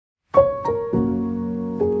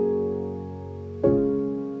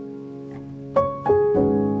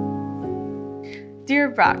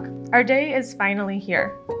Brock, our day is finally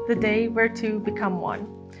here. The day where two become one.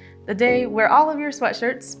 The day where all of your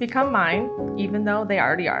sweatshirts become mine, even though they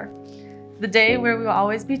already are. The day where we will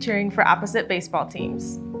always be cheering for opposite baseball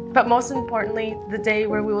teams. But most importantly, the day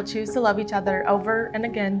where we will choose to love each other over and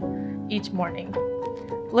again each morning.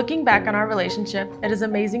 Looking back on our relationship, it is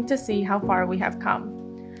amazing to see how far we have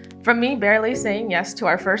come. From me barely saying yes to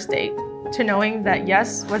our first date, to knowing that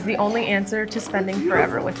yes was the only answer to spending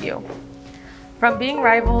forever with you. From being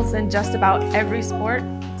rivals in just about every sport,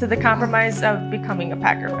 to the compromise of becoming a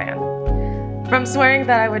Packer fan. From swearing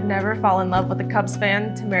that I would never fall in love with a Cubs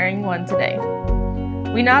fan to marrying one today.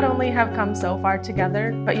 We not only have come so far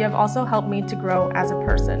together, but you have also helped me to grow as a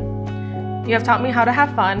person. You have taught me how to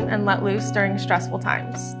have fun and let loose during stressful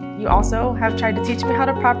times. You also have tried to teach me how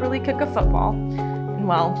to properly kick a football, and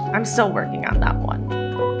well, I'm still working on that one.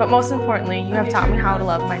 But most importantly, you have taught me how to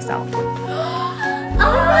love myself. Oh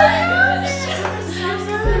my gosh!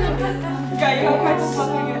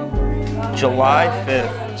 July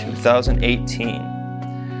 5th, 2018.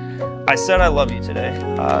 I said I love you today.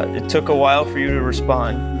 It took a while for you to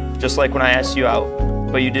respond, just like when I asked you out,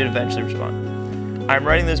 but you did eventually respond. I'm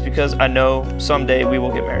writing this because I know someday we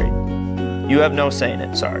will get married. You have no say in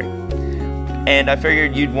it, sorry. And I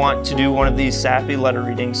figured you'd want to do one of these sappy letter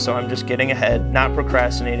readings, so I'm just getting ahead, not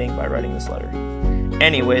procrastinating by writing this letter.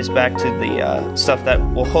 Anyways, back to the stuff that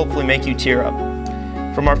will hopefully make you tear up.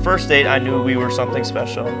 From our first date, I knew we were something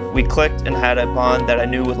special. We clicked and had a bond that I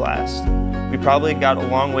knew would last. We probably got a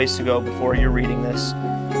long ways to go before you're reading this,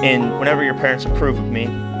 and whenever your parents approve of me,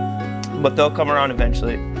 but they'll come around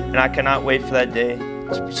eventually, and I cannot wait for that day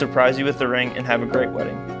to surprise you with the ring and have a great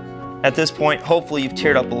wedding. At this point, hopefully you've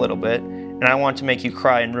teared up a little bit, and I want to make you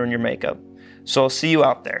cry and ruin your makeup. So I'll see you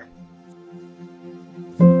out there.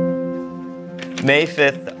 May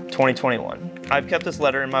 5th, 2021. I've kept this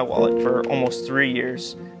letter in my wallet for almost 3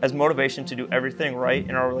 years as motivation to do everything right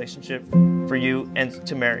in our relationship for you and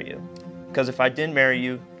to marry you. Because if I didn't marry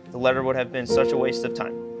you, the letter would have been such a waste of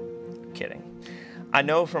time. Kidding. I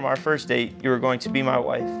know from our first date you were going to be my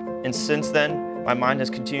wife, and since then, my mind has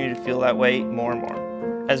continued to feel that way more and more.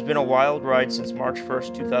 It has been a wild ride since March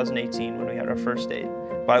 1st, 2018 when we had our first date,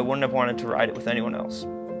 but I wouldn't have wanted to ride it with anyone else.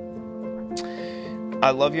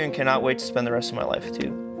 I love you and cannot wait to spend the rest of my life with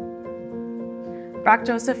you. Brock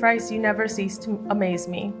Joseph Rice, you never cease to amaze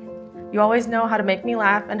me. You always know how to make me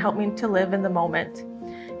laugh and help me to live in the moment.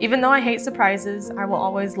 Even though I hate surprises, I will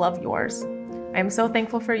always love yours. I am so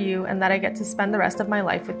thankful for you and that I get to spend the rest of my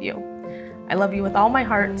life with you. I love you with all my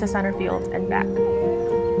heart to center field and back. You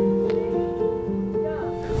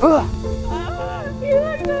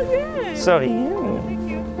look so good. So do you. Thank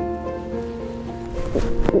you.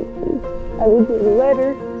 I will do the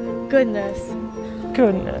letter. Goodness.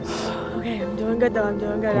 Goodness. Okay, I'm doing good though. I'm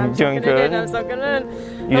doing good. I'm doing good. I'm soaking it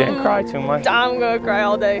in. You didn't cry too much. I'm gonna cry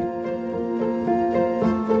all day.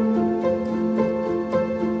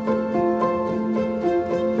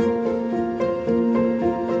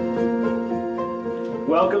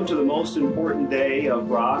 Welcome to the most important day of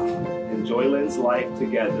Brock and Joylynn's life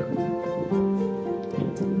together.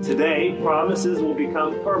 Today, promises will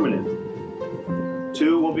become permanent.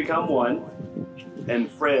 Two will become one,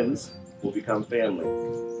 and friends will become family.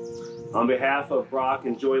 On behalf of Brock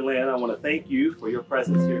and Joylynn, I want to thank you for your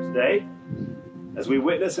presence here today as we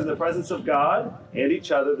witness in the presence of God and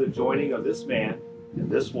each other the joining of this man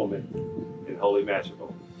and this woman in holy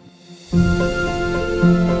matrimony.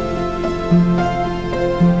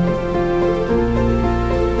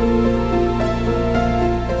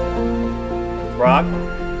 Brock,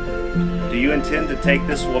 do you intend to take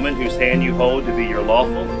this woman whose hand you hold to be your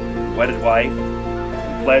lawful, wedded wife,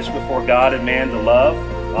 and pledge before God and man to love,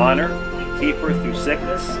 honor, and keep her through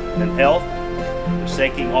sickness and health,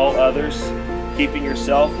 forsaking all others, keeping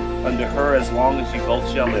yourself unto her as long as you both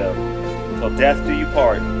shall live, till death do you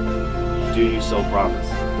part? Do you so promise?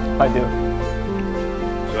 I do.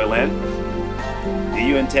 Joylynn, do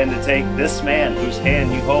you intend to take this man whose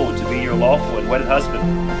hand you hold to be your lawful and wedded husband,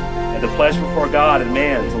 and to pledge before God and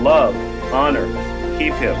man to love, honor, and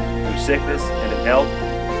keep him through sickness and in health,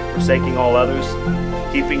 forsaking all others,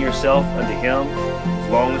 keeping yourself unto him as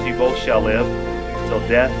long as you both shall live, till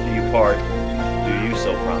death do you part? Do you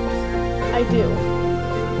so promise? I do.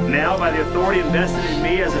 Now, by the authority invested in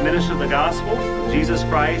me as a minister of the gospel of Jesus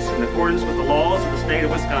Christ, in accordance with the laws of the state of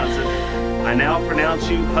Wisconsin, I now pronounce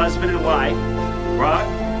you husband and wife. Brock,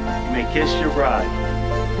 you may kiss your bride.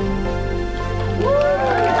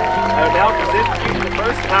 I will now present to you for the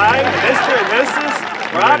first time Mr. and Mrs.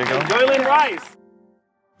 Brock and Joylynn Rice.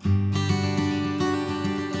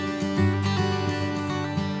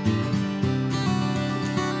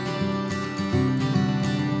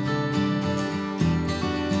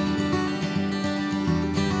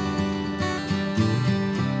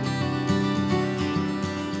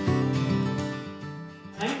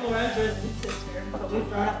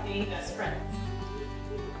 up being best friends.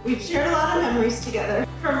 We've shared a lot of memories together,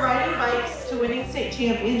 from riding bikes to winning state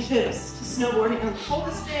championships to snowboarding on the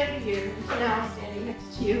coldest day of the year to now standing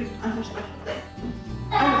next to you on your special day.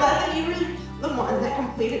 I'm glad that you were the one that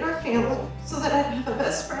completed our family so that I'd have a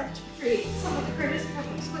best friend to create some of the greatest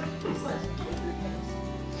memories with these last 23 years.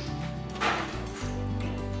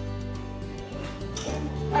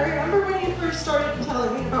 I remember when you first started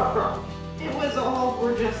telling me about Brock. It was all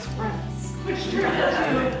we're just friends, which turned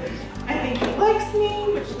into I think he likes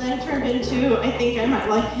me, which then turned into I think I might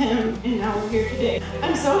like him, and now we're here today.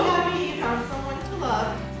 I'm so happy you found someone to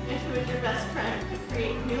love and who is your best friend to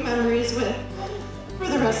create new memories with for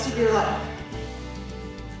the rest of your life.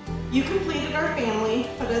 You completed our family,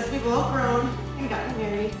 but as we've all grown and gotten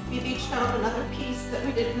married, we've each found another piece that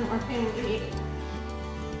we didn't know our family needed.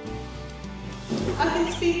 I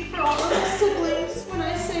can speak for all of us siblings when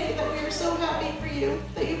I say that we are so happy for you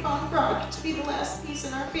that you found Brock to be the last piece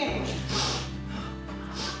in our family.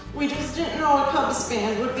 We just didn't know a Cubs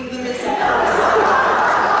fan would be the missing piece.